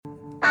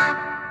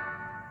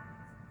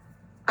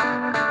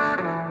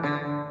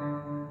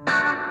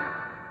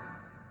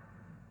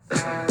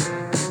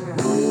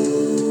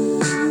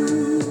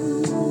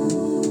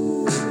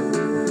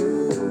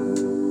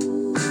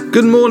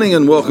Good morning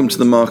and welcome to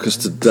the Marcus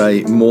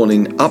Today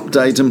morning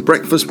update and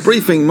breakfast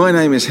briefing. My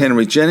name is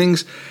Henry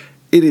Jennings.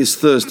 It is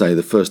Thursday,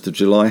 the 1st of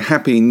July.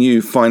 Happy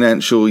new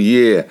financial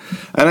year.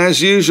 And as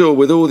usual,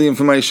 with all the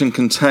information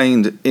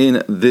contained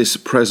in this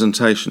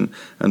presentation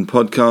and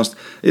podcast,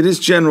 it is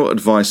general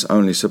advice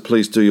only, so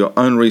please do your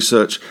own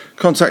research.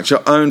 Contact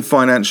your own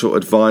financial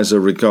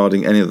advisor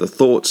regarding any of the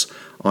thoughts,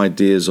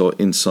 ideas or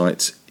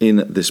insights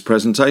in this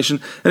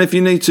presentation. And if you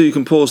need to, you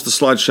can pause the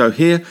slideshow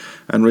here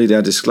and read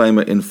our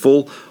disclaimer in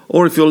full.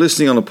 Or if you're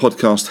listening on a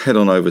podcast, head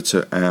on over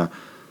to our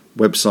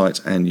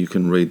website and you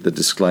can read the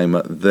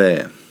disclaimer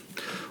there.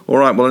 All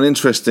right, well, an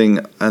interesting,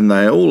 and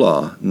they all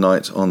are,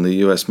 night on the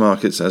US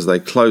markets as they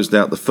closed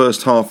out the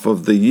first half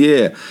of the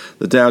year.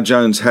 The Dow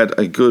Jones had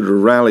a good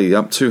rally,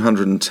 up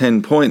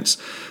 210 points,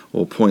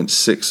 or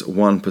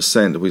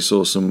 0.61%. We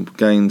saw some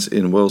gains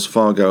in Wells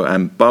Fargo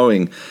and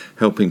Boeing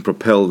helping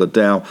propel the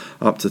Dow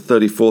up to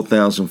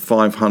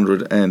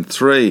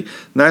 34,503.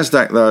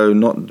 Nasdaq, though,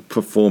 not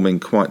performing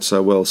quite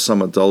so well.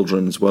 Summer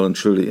doldrums well and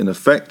truly in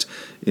effect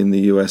in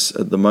the US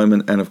at the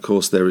moment. And, of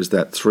course, there is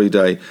that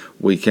three-day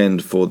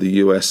weekend for the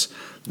US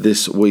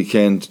this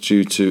weekend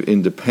due to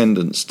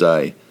Independence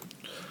Day.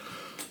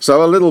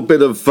 So a little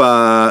bit of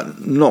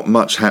not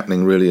much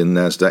happening really in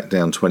Nasdaq,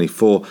 down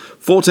 24,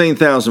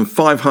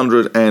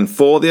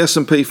 14,504. The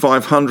S&P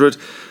 500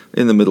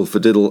 in the middle for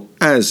diddle,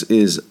 as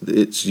is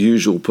its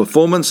usual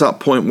performance, up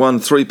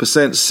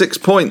 0.13%, 6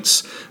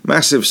 points,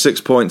 massive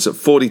 6 points at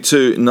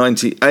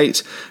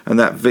 42.98. And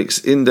that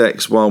VIX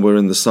index, while we're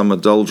in the summer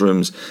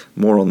doldrums,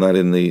 more on that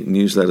in the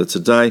newsletter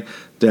today,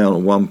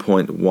 down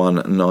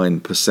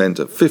 1.19%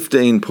 at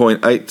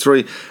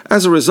 15.83.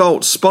 As a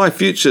result, SPY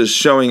futures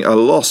showing a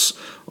loss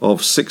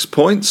of 6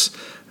 points,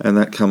 and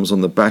that comes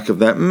on the back of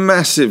that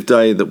massive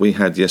day that we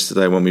had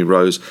yesterday when we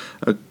rose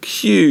a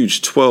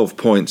huge 12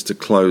 points to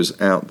close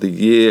out the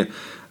year,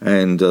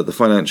 and the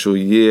financial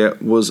year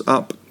was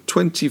up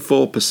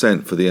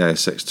 24% for the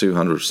ASX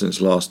 200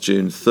 since last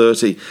June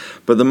 30.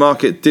 But the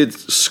market did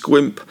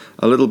squimp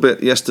a little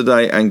bit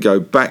yesterday and go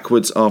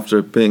backwards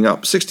after being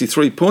up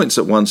 63 points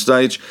at one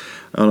stage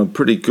on a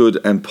pretty good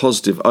and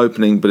positive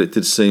opening. But it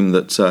did seem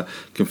that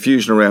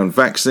confusion around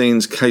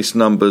vaccines, case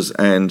numbers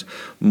and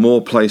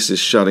more places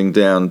shutting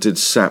down did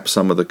sap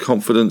some of the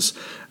confidence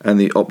and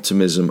the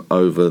optimism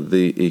over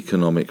the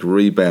economic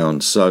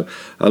rebound. So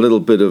a little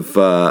bit of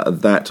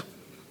that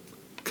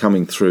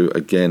coming through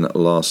again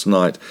last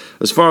night.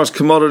 As far as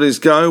commodities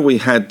go, we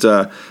had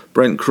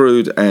Brent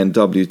crude and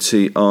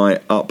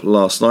WTI up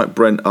last night.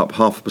 Brent up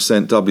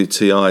 0.5%,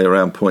 WTI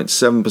around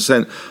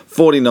 0.7%,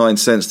 49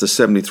 cents to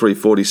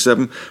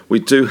 73.47. We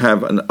do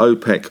have an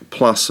OPEC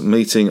Plus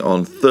meeting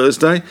on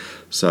Thursday,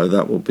 so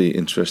that will be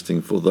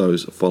interesting for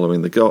those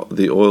following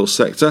the oil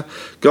sector.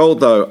 Gold,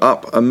 though,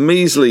 up a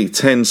measly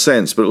 10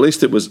 cents, but at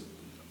least it was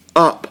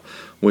up,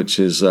 which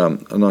is a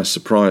nice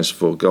surprise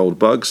for gold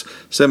bugs.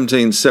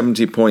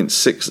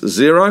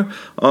 1770.60.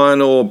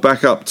 Iron ore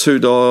back up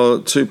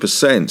 2%,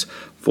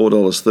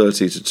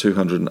 $4.30 to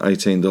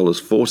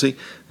 $218.40.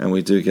 And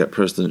we do get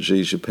President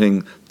Xi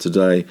Jinping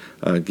today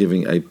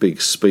giving a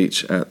big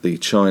speech at the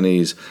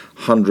Chinese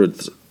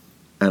 100th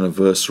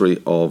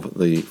anniversary of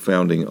the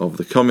founding of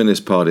the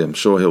Communist Party. I'm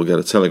sure he'll get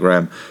a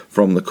telegram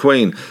from the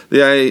Queen.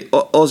 The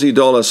Aussie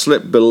dollar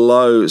slipped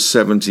below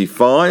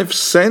 75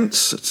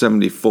 cents,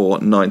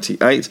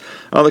 74.98.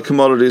 Other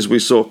commodities, we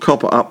saw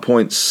copper up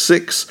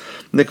 0.6,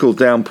 nickel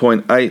down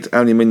 0.8,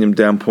 aluminium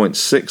down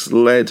 0.6,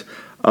 lead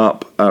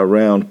up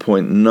around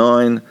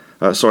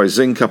 0.9,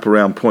 zinc up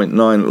around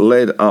 0.9,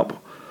 lead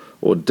up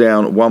or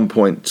down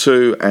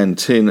 1.2, and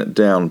tin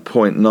down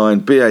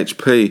 0.9.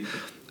 BHP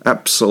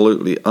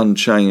absolutely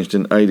unchanged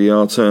in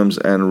ADR terms,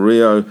 and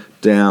Rio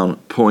down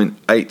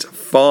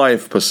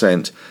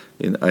 0.85%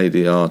 in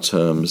ADR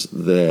terms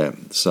there.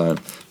 So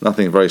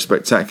nothing very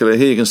spectacular.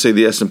 Here you can see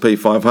the S&P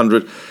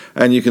 500,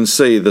 and you can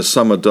see the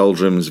summer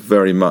doldrums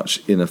very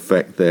much in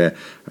effect there,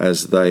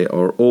 as they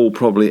are all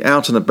probably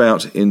out and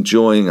about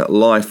enjoying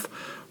life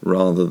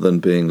rather than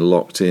being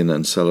locked in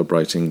and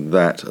celebrating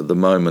that at the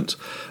moment.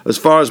 As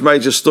far as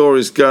major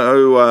stories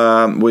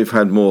go, we've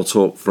had more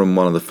talk from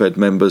one of the Fed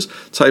members.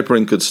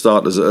 Tapering could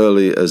start as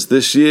early as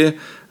this year,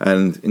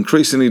 and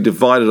increasingly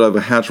divided over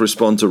how to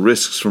respond to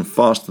risks from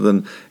faster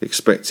than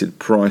expected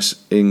price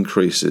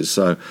increases.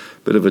 So a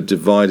bit of a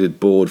divided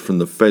board from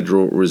the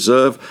Federal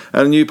Reserve.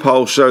 And a new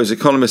poll shows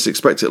economists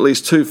expect at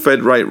least 2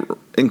 Fed rate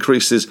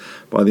increases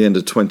by the end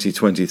of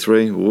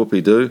 2023.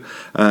 Whoopee-doo.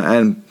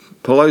 And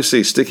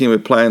Pelosi sticking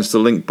with plans to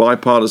link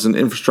bipartisan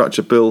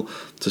infrastructure bill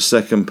to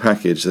second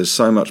package. There's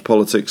so much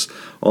politics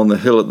on the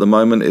Hill at the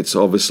moment. It's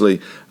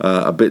obviously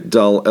a bit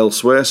dull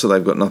elsewhere, so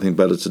they've got nothing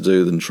better to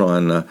do than try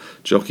and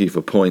jockey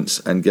for points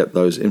and get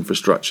those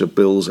infrastructure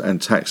bills and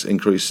tax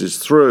increases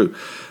through.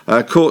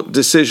 Court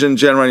decision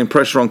generating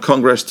pressure on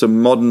Congress to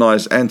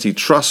modernize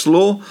antitrust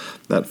law.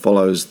 That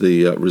follows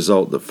the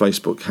result that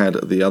Facebook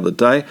had the other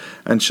day.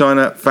 And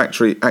China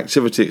factory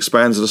activity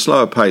expands at a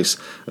slower pace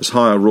as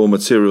higher raw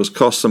materials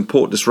costs and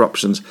port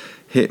disruptions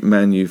hit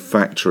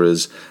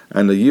manufacturers.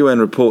 And the UN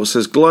report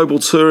says global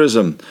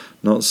tourism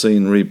not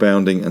seen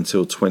rebounding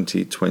until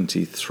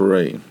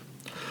 2023.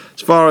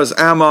 As far as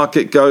our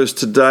market goes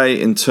today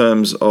in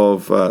terms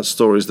of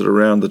stories that are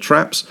around the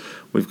traps,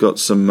 we've got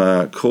some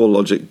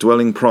CoreLogic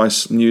dwelling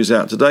price news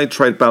out today,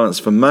 trade balance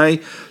for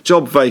May,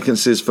 job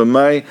vacancies for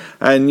May,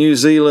 and New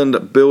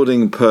Zealand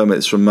building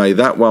permits for May.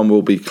 That one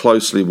will be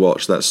closely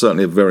watched. That's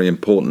certainly a very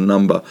important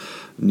number.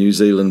 New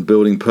Zealand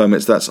building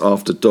permits, that's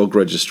after dog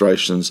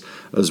registrations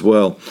as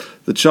well.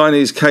 The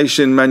Chinese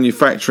Caixin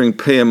manufacturing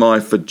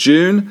PMI for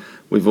June.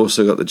 We've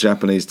also got the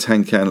Japanese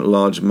Tankan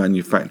Large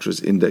Manufacturers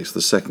Index for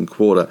the second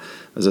quarter.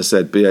 As I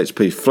said,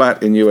 BHP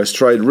flat in US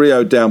trade,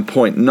 Rio down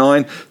 0.9.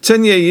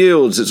 10-year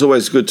yields, it's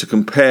always good to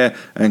compare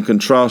and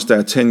contrast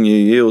our 10-year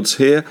yields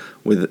here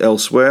with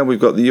elsewhere.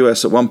 We've got the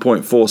US at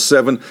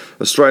 1.47,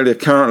 Australia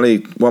currently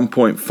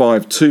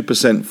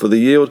 1.52% for the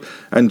yield,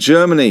 and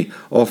Germany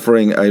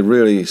offering a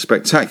really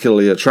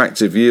spectacularly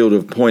attractive yield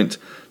of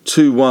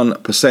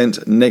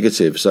 0.21%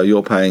 negative, so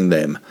you're paying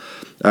them.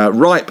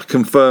 Ripe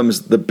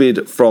confirms the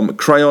bid from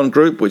Crayon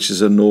Group, which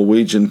is a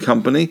Norwegian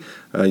company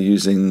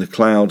using the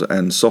cloud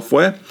and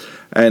software.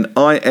 And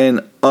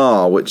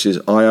INR, which is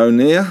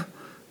Ioneer,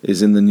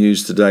 is in the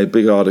news today.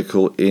 Big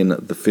article in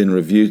the Fin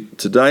Review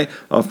today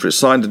after it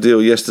signed a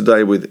deal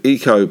yesterday with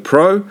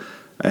EcoPro,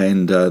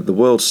 and the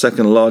world's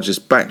second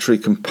largest battery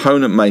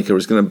component maker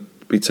is going to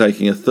be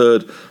taking a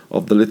third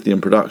of the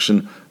lithium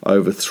production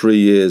over 3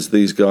 years.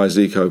 These guys,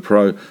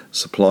 EcoPro,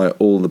 supply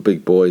all the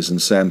big boys and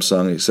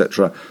Samsung,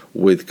 etc.,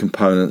 with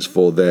components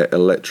for their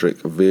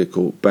electric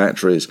vehicle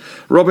batteries.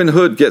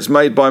 Robinhood gets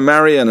made by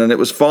Marion, and it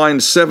was fined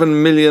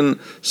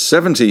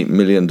 $70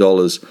 million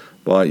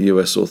by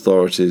US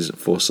authorities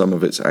for some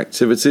of its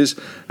activities.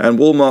 And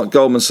Walmart,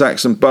 Goldman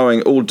Sachs and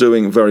Boeing all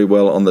doing very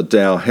well on the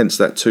Dow, hence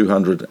that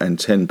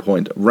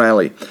 210-point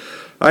rally.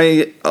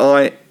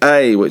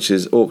 AIA, which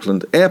is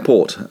Auckland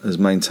Airport, has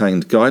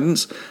maintained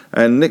guidance.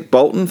 And Nick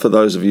Bolton, for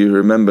those of you who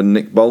remember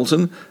Nick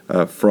Bolton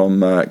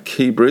from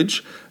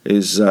Keybridge,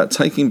 is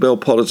taking Bell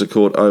Potter to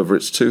court over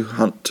its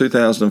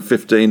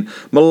 2015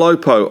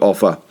 Malopo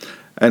offer.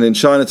 And in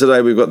China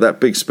today, we've got that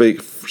big speech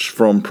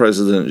from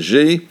President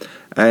Xi.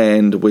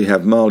 And we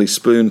have Marley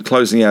Spoon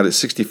closing out its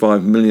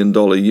 $65 million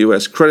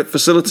US credit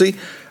facility.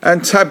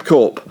 And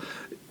Tabcorp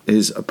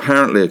is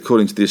apparently,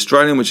 according to the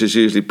Australian, which is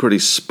usually pretty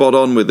spot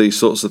on with these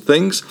sorts of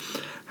things,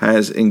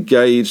 has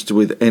engaged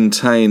with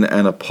Entain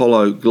and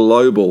Apollo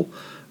Global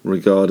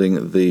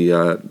regarding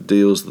the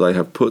deals they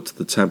have put to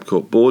the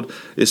Tabcorp board.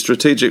 Its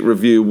strategic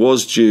review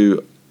was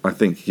due, I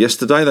think,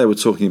 yesterday. They were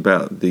talking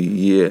about the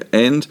year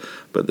end,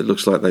 but it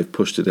looks like they've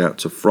pushed it out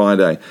to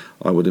Friday.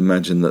 I would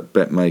imagine that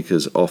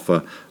BetMaker's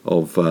offer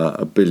of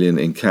 $1 billion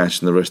in cash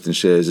and the rest in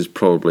shares is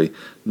probably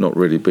not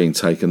really being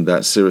taken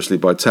that seriously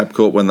by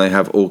Tabcorp when they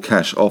have all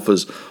cash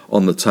offers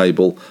on the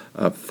table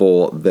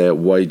for their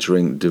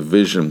wagering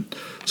division.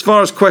 As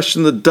far as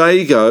question of the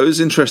day goes,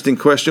 interesting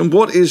question.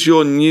 What is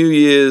your New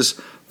Year's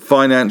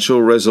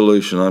financial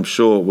resolution? I'm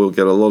sure we'll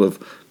get a lot of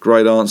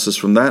great answers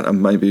from that,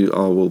 and maybe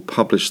I will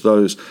publish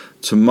those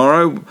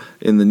tomorrow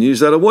in the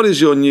newsletter. What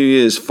is your New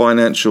Year's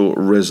financial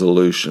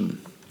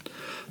resolution?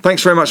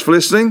 Thanks very much for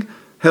listening.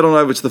 Head on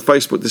over to the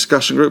Facebook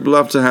discussion group.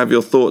 Love to have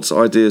your thoughts,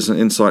 ideas and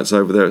insights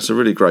over there. It's a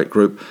really great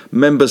group.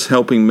 Members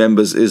helping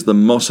members is the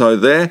motto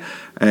there.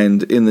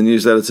 And in the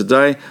newsletter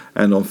today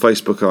and on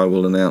Facebook, I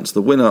will announce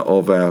the winner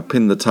of our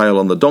Pin the Tail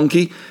on the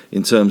Donkey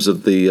in terms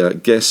of the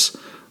guess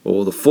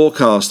or the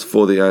forecast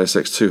for the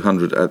ASX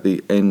 200 at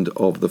the end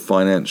of the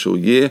financial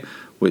year,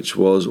 which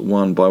was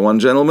won by one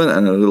gentleman,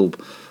 and a little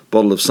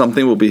bottle of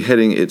something will be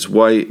heading its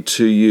way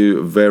to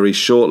you very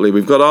shortly.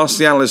 We've got Ask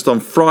the Analyst on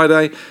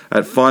Friday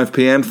at 5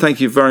 p.m. Thank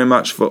you very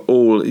much for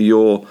all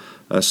your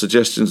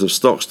suggestions of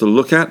stocks to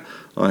look at.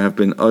 I have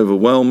been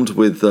overwhelmed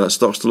with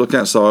stocks to look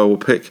at, so I will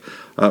pick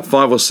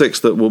 5 or 6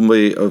 that will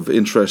be of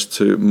interest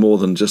to more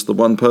than just the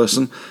one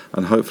person,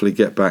 and hopefully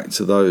get back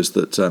to those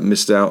that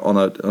missed out on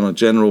a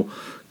general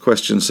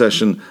question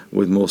session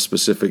with more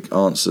specific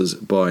answers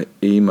by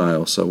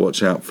email. So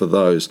watch out for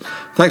those.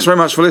 Thanks very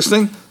much for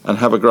listening, and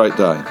have a great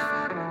day.